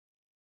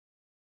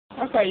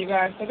Okay, you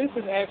guys, so this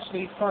is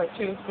actually part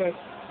 2 because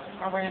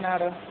I ran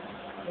out of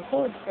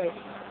record space.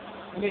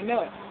 I didn't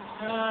know it.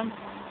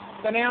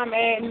 So now I'm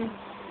adding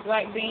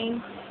black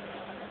beans.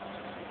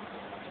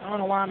 I don't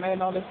know why I'm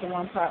adding all this in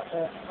one pot,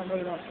 but I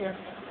really don't care.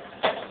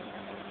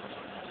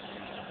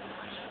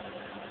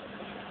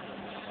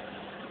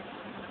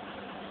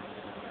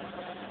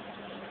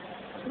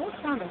 What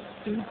kind of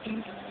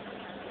stupid?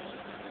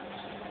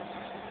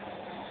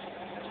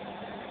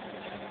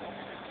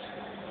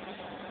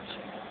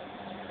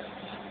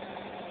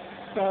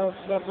 So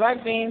the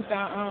black beans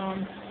are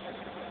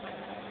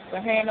the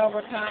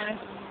Hanover kind.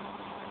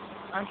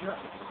 I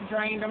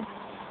drained them.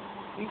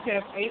 These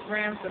have 8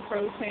 grams of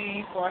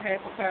protein for a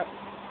half a cup,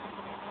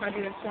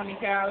 120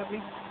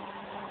 calories.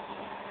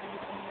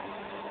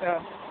 So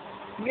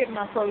I'm getting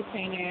my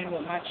protein in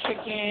with my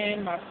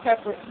chicken, my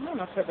pepper. I don't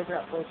know if pepper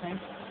got protein,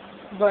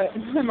 but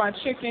my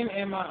chicken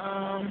and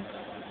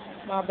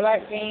my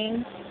black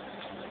beans.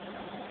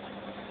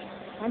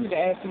 I need to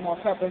add some more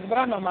peppers, but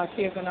I know my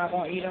kids are not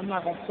going to eat them. I'm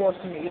not going to force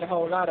them to eat a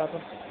whole lot of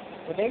them.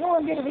 But they're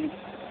going to get at least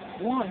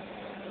one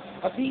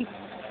a piece.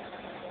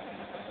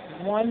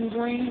 1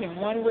 green and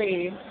 1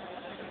 red.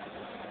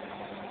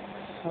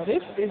 So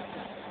this is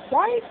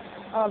quite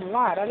a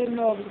lot. I didn't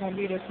know it was going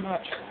to be this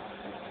much.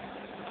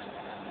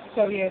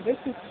 So yeah, this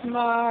is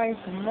my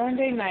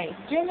Monday night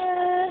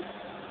dinner.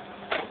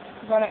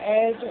 I'm going to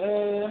add,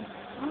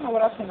 I don't know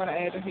what else I'm going to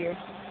add to here.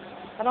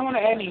 I don't want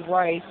to add any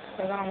rice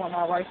because I don't want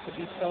my rice to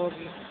be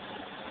soggy.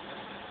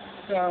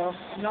 So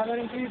I'm not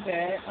going to do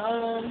that.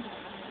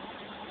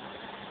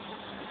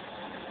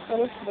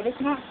 But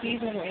it's not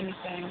seasoned or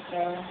anything,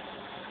 so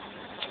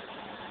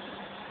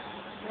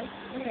that's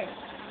it.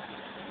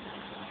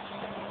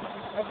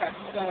 Okay,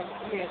 so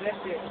yeah,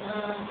 that's it.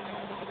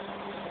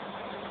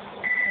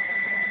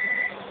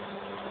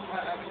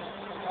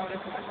 Oh,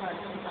 that's my card.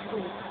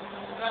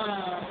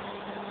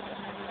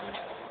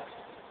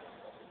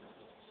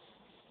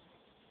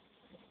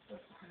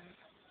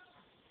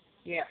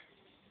 Yeah.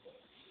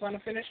 I'm going to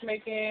finish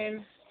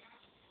making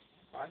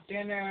our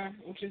dinner,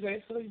 which is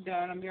basically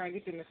done. I'm going to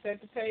get them to set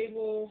the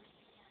table.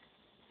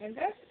 And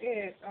that's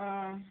it.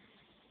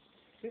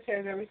 This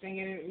has everything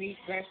in it: meat,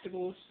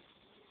 vegetables,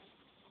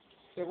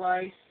 the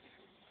rice,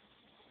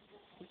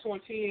 the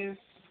tortillas.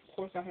 Of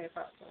course, I have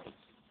hot sauce.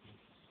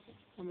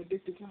 I'm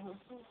addicted to hot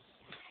sauce.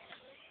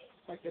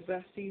 Like the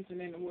best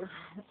seasoning in the world.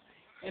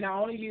 And I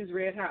only use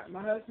Red Hot.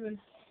 My husband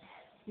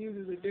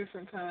uses a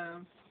different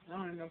kind. I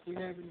don't even know if we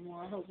have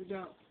anymore. I hope we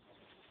don't.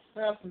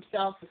 I have some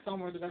South or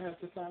somewhere that I have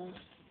to find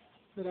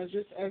that I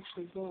just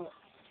actually bought.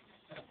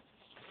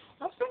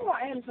 I was thinking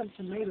about adding some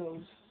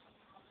tomatoes,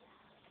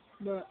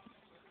 but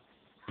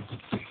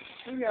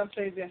maybe I'll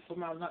save that for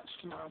my lunch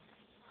tomorrow.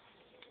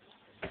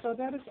 So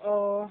that is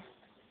all.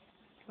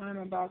 I'm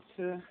about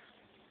to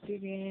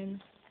dig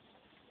in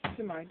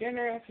to my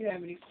dinner. If you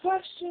have any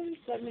questions,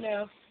 let me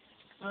know.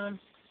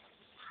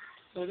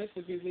 So this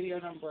will be video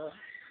number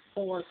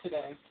 4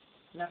 today.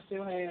 And I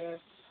still have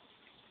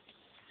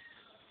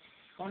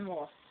 1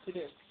 more to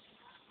do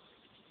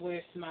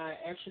with my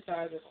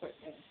exercise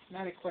equipment.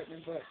 Not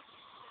equipment, but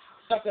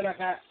stuff that I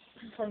got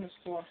from the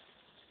store.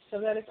 So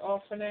that is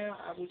all for now.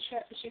 I will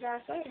chat with you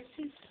guys later.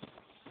 Peace.